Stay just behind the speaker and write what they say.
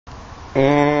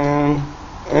And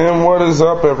what is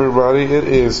up, everybody? It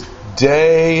is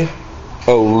day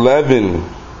 11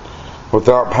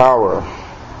 without power.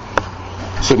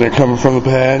 Sitting there coming from the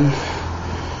pad,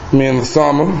 me and the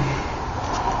summer.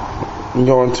 I'm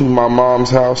going to my mom's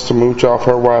house to mooch off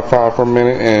her Wi-Fi for a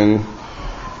minute and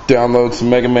download some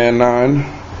Mega Man 9.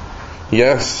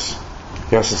 Yes,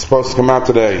 it's supposed to come out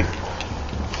today.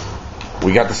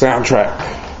 We got the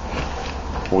soundtrack.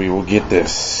 We will get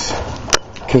this,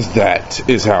 because that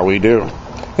is how we do.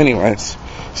 Anyways,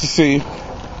 you see, a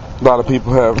lot of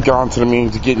people have gone to the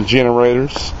means of getting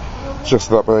generators just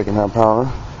so that they can have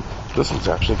power. This one's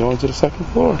actually going to the second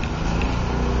floor.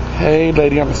 Hey,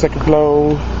 lady on the second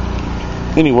floor.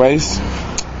 Anyways,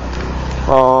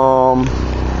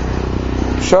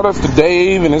 shout outs to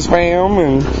Dave and his fam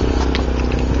and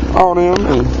all them,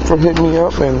 and for hitting me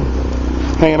up and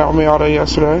hanging out with me all day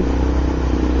yesterday.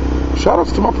 Shout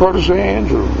outs to my protege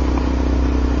Andrew.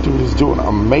 Dude is doing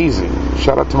amazing.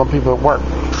 Shout out to my people at work.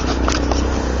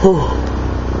 Whew.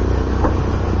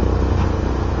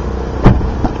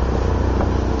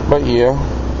 But yeah,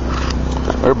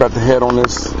 we're about to head on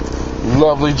this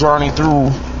lovely journey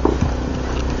through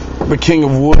the King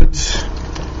of Woods,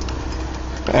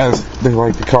 as they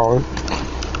like to call it.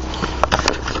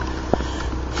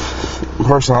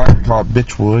 Personally, I like to call it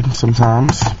Bitchwood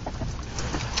sometimes.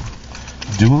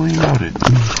 Duly noted.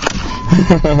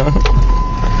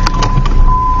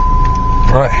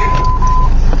 Right.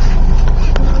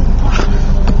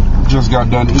 Just got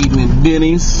done eating at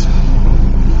Denny's,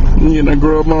 getting a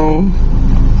grub on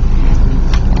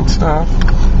and stuff.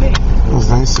 Because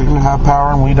they seem to have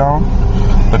power and we don't.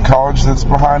 The college that's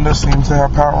behind us seems to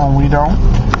have power and we don't.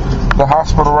 The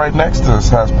hospital right next to us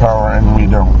has power and we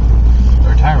don't. The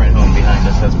retirement home behind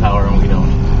us has power and we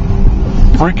don't.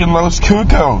 Freaking Los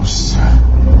Cucos.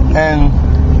 And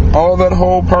all that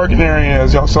whole parking area,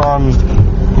 as y'all saw in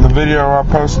the video I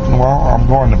posted, well, I'm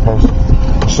going to post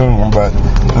soon, but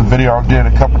the video I did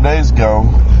a couple days ago,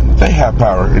 they have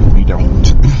power and we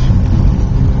don't.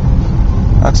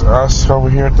 That's us over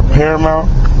here at the Paramount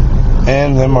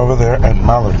and them over there at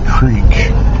Mallard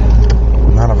Creek.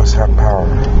 None of us have power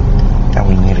and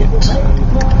we need it.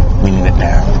 We need it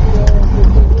now.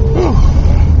 Whew.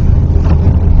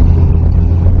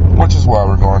 Which is why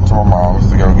we're going to my mom's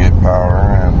to go get power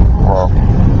and, well,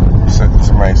 sit in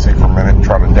some AC for a minute and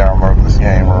try to download this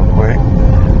game real quick.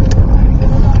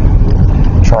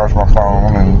 Charge my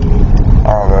phone and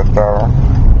all that stuff.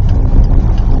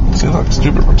 See, look,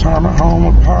 stupid retirement home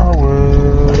with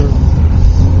power.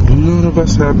 None of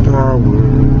us have power,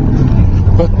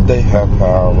 but they have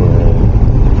power.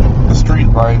 The street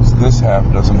lights, this half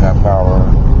doesn't have power,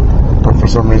 but for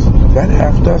some reason, that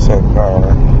half does have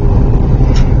power.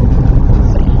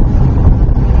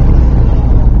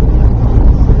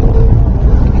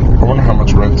 I wonder how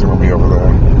much rent's going to be over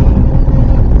there.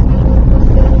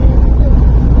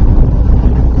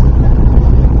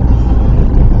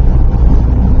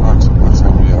 That's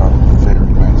going to be a very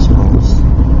nice place.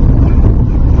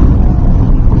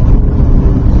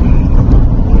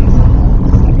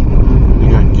 You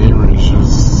got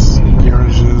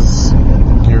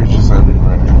garages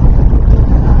everywhere.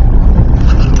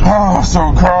 Oh, so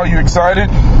Carl, you excited?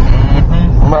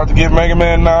 Mm-hmm. I'm about to get Mega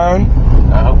Man 9.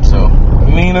 I hope so.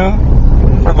 Nina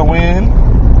for the win.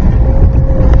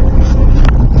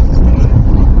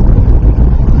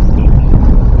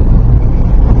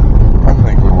 I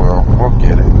think we will. We'll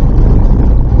get it.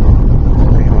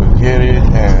 We will get it,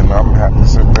 and I'm happy to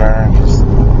sit there and just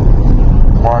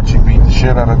watch you beat the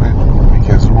shit out of it,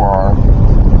 because you are.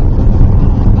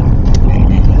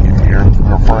 You're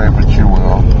afraid, but you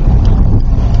will.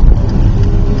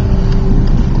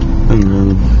 And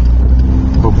then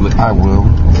hopefully I will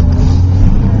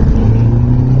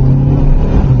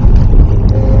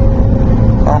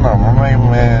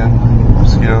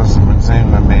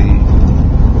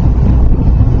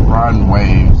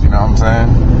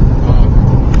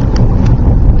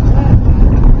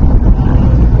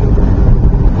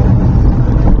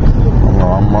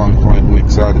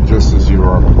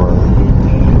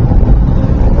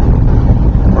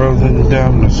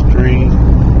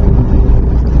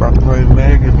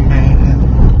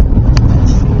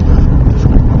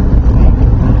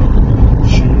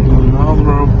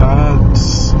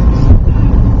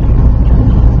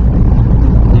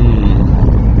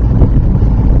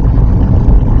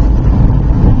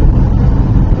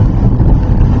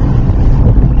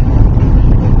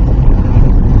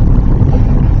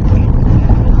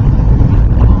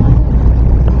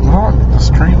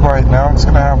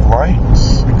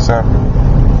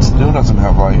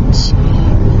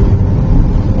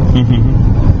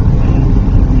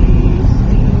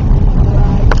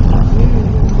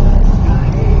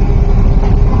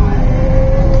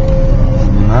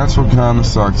what kind of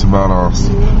sucks about us.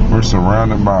 We're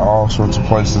surrounded by all sorts of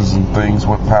places and things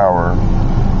with power,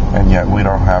 and yet we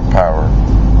don't have power.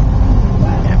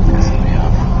 Yeah, pissing me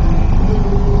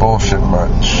off. Bullshit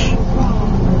much.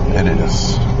 It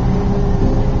is.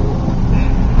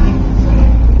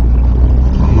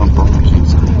 I'm not broken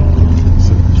keys.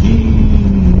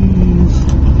 Keys.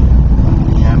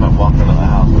 Yeah, I'm gonna walk into the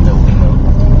house with no window.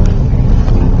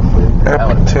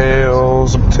 Epic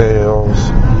tales of tales.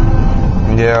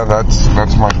 Yeah,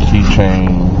 that's my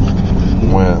keychain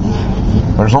with.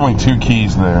 There's only 2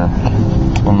 keys there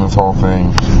in this whole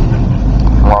thing.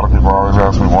 A lot of people always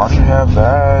ask me, why do you have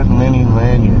that many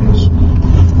lanyards?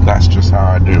 That's just how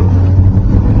I do.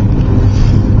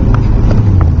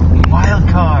 Wild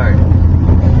card.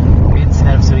 We didn't see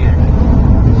that episode either.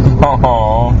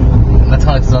 Oh. That's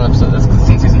how it's another episode. This is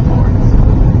in season 4.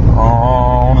 Oh,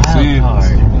 I want to see it.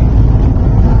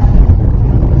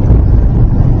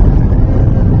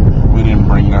 We didn't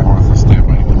bring that with us, did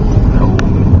we? No.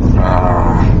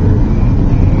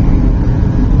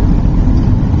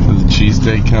 So the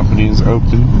cheesesteak company is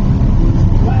open.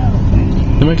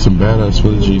 They make some badass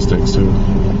Philly cheesesteaks too.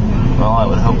 Well, I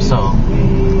would hope so.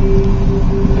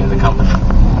 They're the company of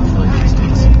Philly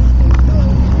cheesesteaks.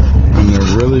 And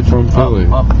they're really from Philly.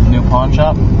 Up, new pawn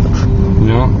shop.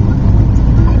 Yeah.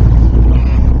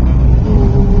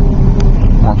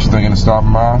 Aren't you thinking of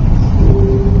stopping by?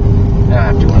 I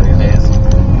have to one of these days.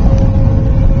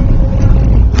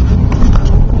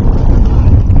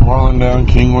 Rolling down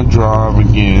Kingwood Drive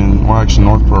again. Well, actually,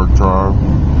 North Park Drive.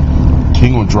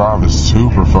 Kingwood Drive is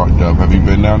super fucked up. Have you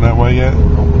been down that way yet?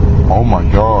 Oh my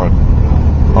god.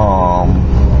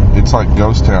 It's like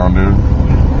Ghost Town, dude.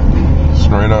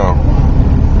 Straight up.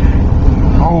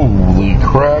 Holy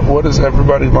crap, what is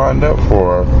everybody lined up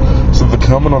for? So the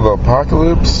coming of the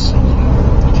apocalypse?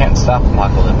 You can't stop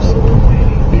apocalypse.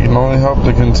 You can only help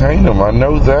to contain them. I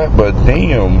know that, but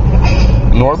damn.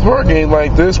 North Park ain't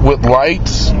like this with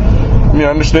lights. I mean, I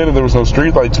understand that there was no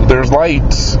street lights, but there's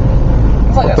lights.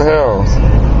 What the hell?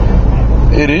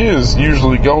 It is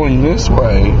usually going this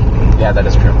way. Yeah, that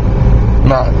is true.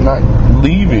 Not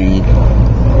leaving.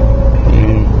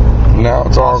 Now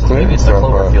it's all clear. Maybe it's the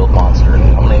Cloverfield monster.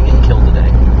 I'm gonna get killed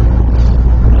today.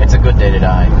 It's a good day to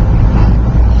die.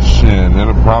 Shit,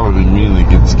 it'll probably be me that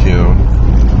gets killed.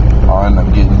 I'll end up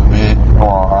getting bit.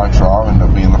 Well, actually, I'll end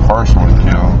up being the first one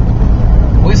killed.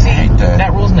 Well, you see,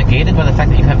 that rule's negated by the fact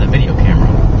that you have the video camera.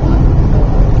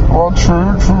 Well,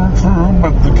 true,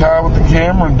 but the guy with the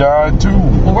camera died too.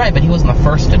 Well, right, but he wasn't the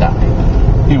first to die.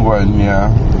 He wasn't, yeah.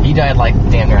 He died like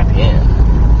damn near at the end.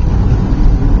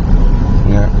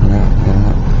 Yeah.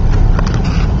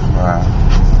 Wow.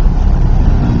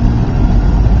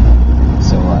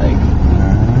 So, like...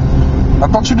 I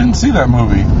thought you didn't see that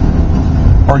movie.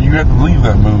 Or you had to leave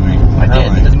that movie. I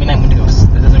did. It doesn't mean I went to go.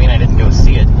 It doesn't mean I didn't go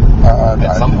see it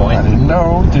at some point. I didn't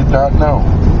know. Did not know.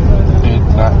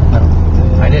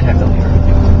 I did have to leave it.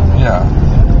 Yeah.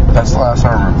 That's the last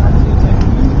I remember.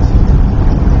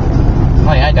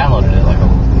 Oh yeah, I downloaded it like a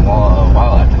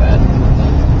while after that.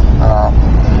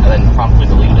 And then promptly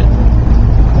deleted it.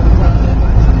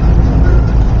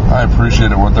 I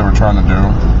appreciated what they were trying to do.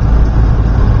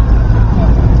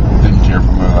 Didn't care for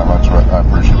the movie that much, but I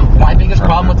appreciate it. My biggest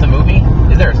problem with the movie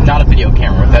is there's not a video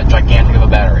camera with that gigantic of a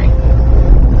battery.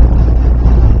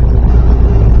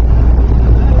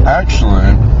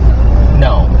 Actually...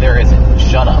 No, there isn't.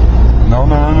 Shut up. No.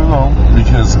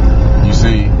 Because, you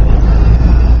see,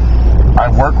 I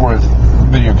work with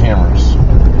video cameras.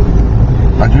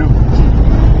 I do.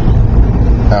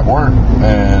 At work.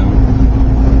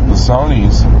 And the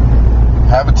Sonys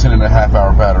have a 10.5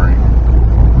 hour battery.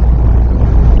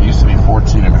 It used to be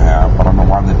 14.5. I don't know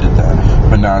why they did that.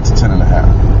 But now it's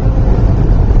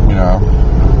 10.5. You know?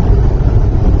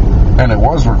 And it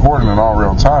was recording in all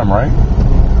real time, right?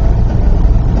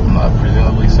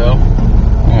 Presumably so.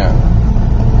 Yeah.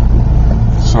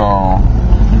 So,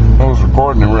 it was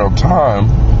recording in real time.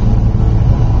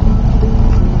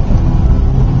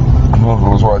 Well, it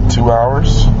was what, 2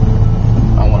 hours?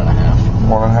 1.5.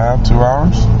 1.5, 2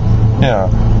 hours? Yeah.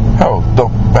 Hell, the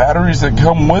batteries that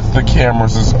come with the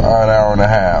cameras is an hour and a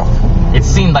half. It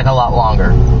seemed like a lot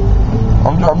longer.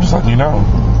 I'm just letting you know.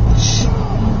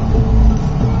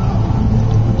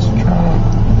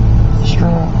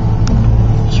 Strong.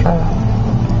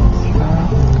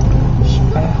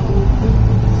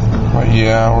 But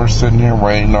yeah, we're sitting here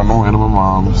waiting on the way to my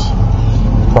mom's.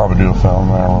 Probably do a film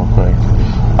there real quick.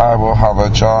 I will holler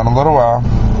at y'all in a little while.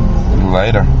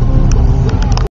 Later.